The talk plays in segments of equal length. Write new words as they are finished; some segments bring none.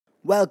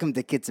Welcome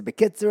to Kitzur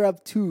Bekitzer,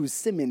 up to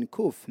Simin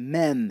Kuf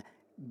Mem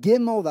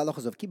Gimel, the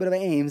halachos of Kibbud Av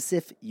V'Eim,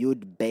 Sif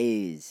Yud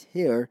Beis.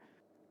 Here,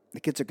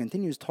 the Kitzur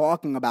continues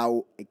talking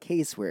about a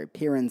case where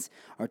parents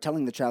are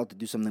telling the child to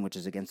do something which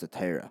is against the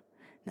Torah.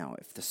 Now,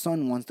 if the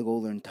son wants to go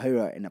learn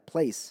Torah in a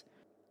place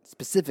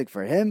specific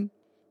for him,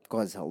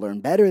 because he'll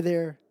learn better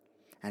there,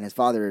 and his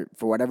father,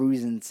 for whatever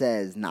reason,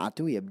 says not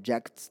to, he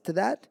objects to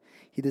that,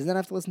 he does not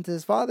have to listen to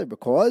his father,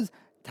 because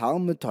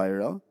Talmud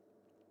Torah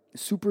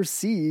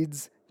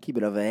supersedes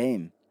Kibbud Av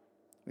V'Eim.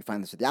 We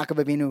find this with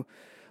Yaakov Avinu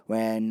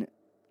when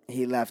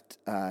he left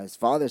his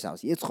father's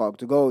house, Yitzchak,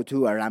 to go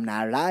to Aram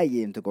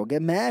Naharayim to go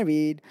get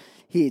married.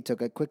 He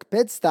took a quick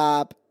pit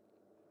stop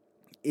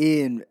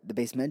in the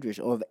Beis Medrash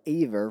of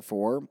Aver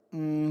for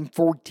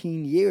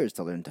 14 years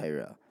to learn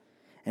Torah.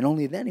 And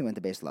only then he went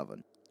to Beis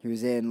Lavan. He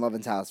was in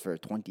Lavan's house for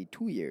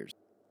 22 years.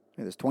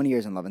 There's 20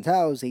 years in Lavan's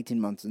house,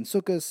 18 months in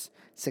Sukkot,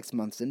 6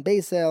 months in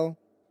Beis El.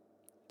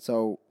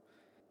 So,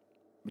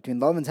 between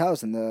Lavan's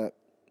house and the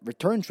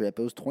return trip,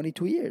 it was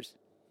 22 years.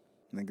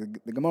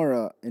 The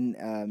Gemara in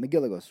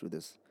Megillah goes through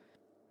this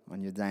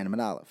on Yud Zayin Amud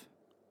Aleph.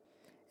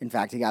 In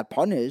fact, he got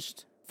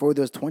punished for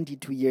those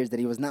 22 years that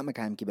he was not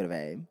Mekayim Kibbud Av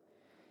V'Eim,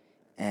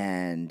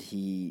 and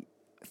he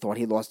thought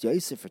he lost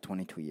Yosef for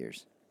 22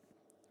 years.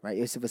 Right?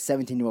 Yosef was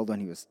 17 years old when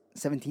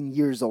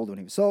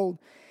he was sold,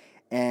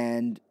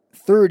 and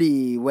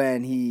 30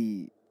 when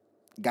he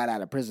got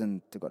out of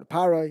prison to go to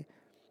Paroi.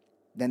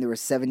 Then there were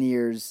 7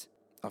 years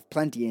of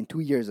plenty and 2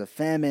 years of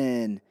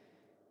famine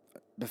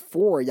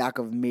before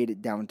Yaakov made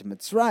it down to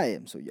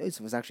Mitzrayim. So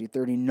Yosef was actually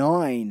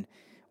 39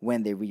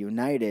 when they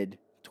reunited,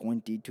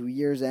 22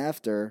 years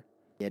after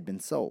he had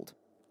been sold.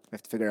 We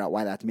have to figure out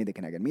why that's Midah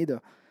Keneged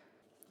Midah.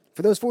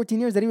 For those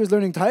 14 years that he was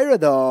learning Torah,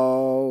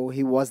 though,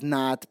 he was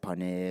not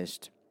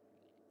punished.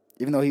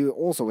 Even though he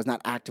also was not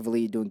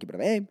actively doing Kibbud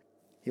Av V'Eim,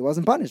 he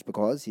wasn't punished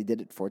because he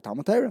did it for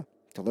Talmud Torah,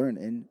 to learn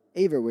in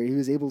Aver, where he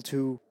was able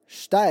to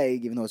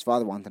steig, even though his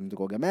father wanted him to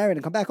go get married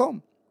and come back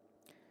home.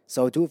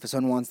 So too, if a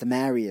son wants to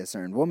marry a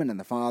certain woman and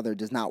the father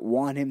does not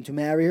want him to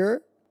marry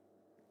her,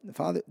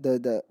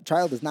 the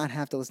child does not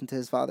have to listen to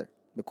his father,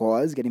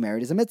 because getting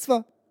married is a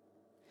mitzvah.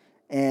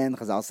 And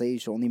Chazal say you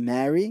should only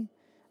marry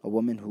a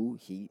woman who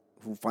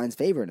finds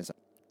favor in his son.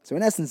 So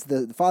in essence,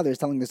 the father is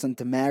telling the son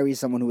to marry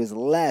someone who is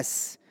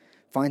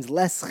finds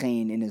less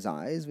chen in his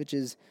eyes, which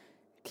is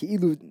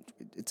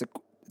it's a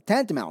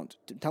tantamount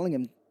to telling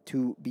him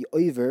to be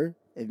over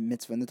a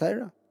mitzvah in the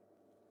Torah,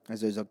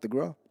 as Zok the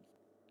Gra.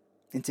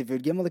 In Sefer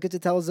Gimel, the Kitzur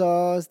tells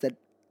us that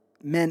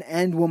men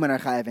and women are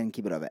chayav in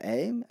Kibbud Av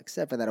V'Eim,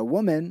 except for that a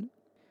woman,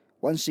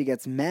 once she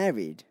gets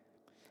married,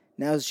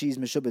 now she's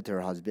meshubet to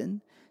her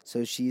husband,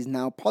 so she's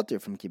now potter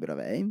from Kibbud Av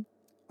V'Eim.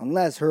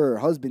 Unless her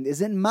husband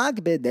isn't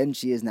magbid, then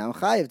she is now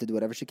chayav to do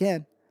whatever she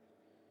can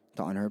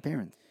to honor her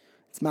parents.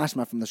 It's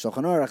mashma from the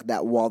Shulchan Aruch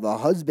that while the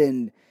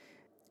husband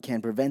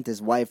can prevent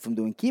his wife from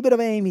doing Kibbud Av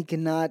V'Eim, he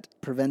cannot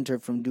prevent her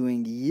from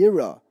doing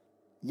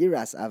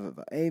yiras Av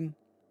V'Eim,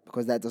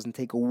 because that doesn't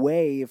take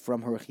away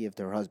from her chiyuv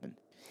to her husband.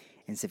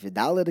 In Sefer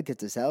Dalet, the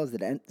Kitzur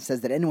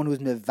says that anyone who's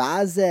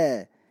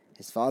mevazeh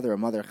his father or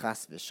mother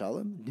chas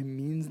v'shalom,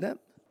 demeans them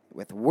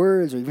with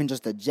words or even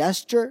just a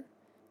gesture,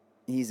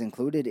 he's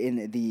included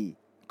in the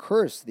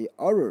curse, the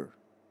arur,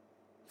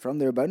 from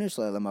the Rebbeinu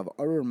Shalom of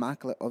arur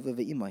makle ove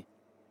ve'imai.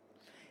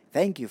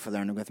 Thank you for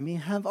learning with me.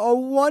 Have a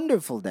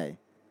wonderful day.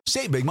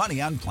 Save big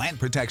money on plant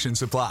protection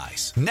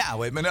supplies,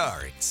 now at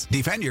Menards.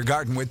 Defend your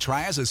garden with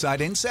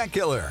Triazicide Insect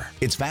Killer.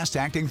 Its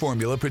fast-acting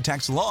formula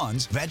protects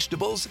lawns,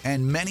 vegetables,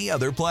 and many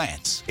other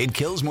plants. It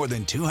kills more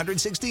than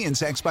 260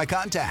 insects by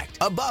contact,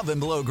 above and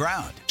below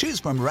ground.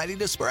 Choose from ready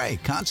to spray,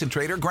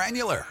 concentrate, or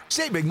granular.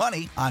 Save big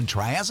money on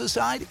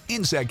Triazicide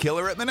Insect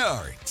Killer at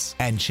Menards.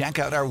 And check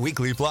out our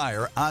weekly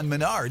flyer on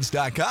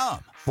Menards.com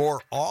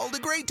for all the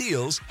great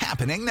deals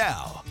happening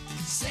now.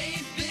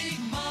 Save big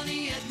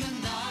money at Menards.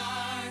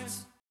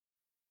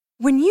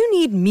 When you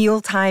need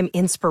mealtime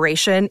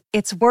inspiration,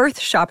 it's worth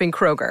shopping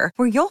Kroger,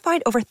 where you'll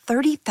find over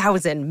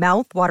 30,000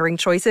 mouth-watering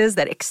choices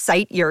that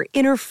excite your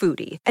inner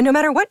foodie. And no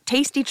matter what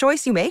tasty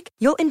choice you make,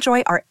 you'll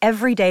enjoy our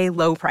everyday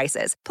low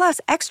prices, plus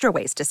extra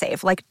ways to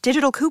save, like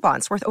digital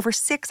coupons worth over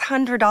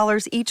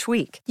 $600 each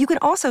week. You can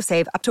also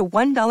save up to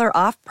 $1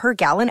 off per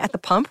gallon at the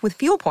pump with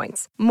fuel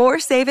points. More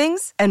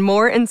savings and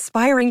more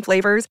inspiring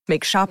flavors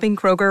make shopping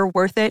Kroger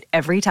worth it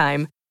every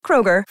time.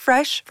 Kroger,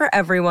 fresh for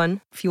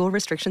everyone. Fuel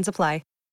restrictions apply.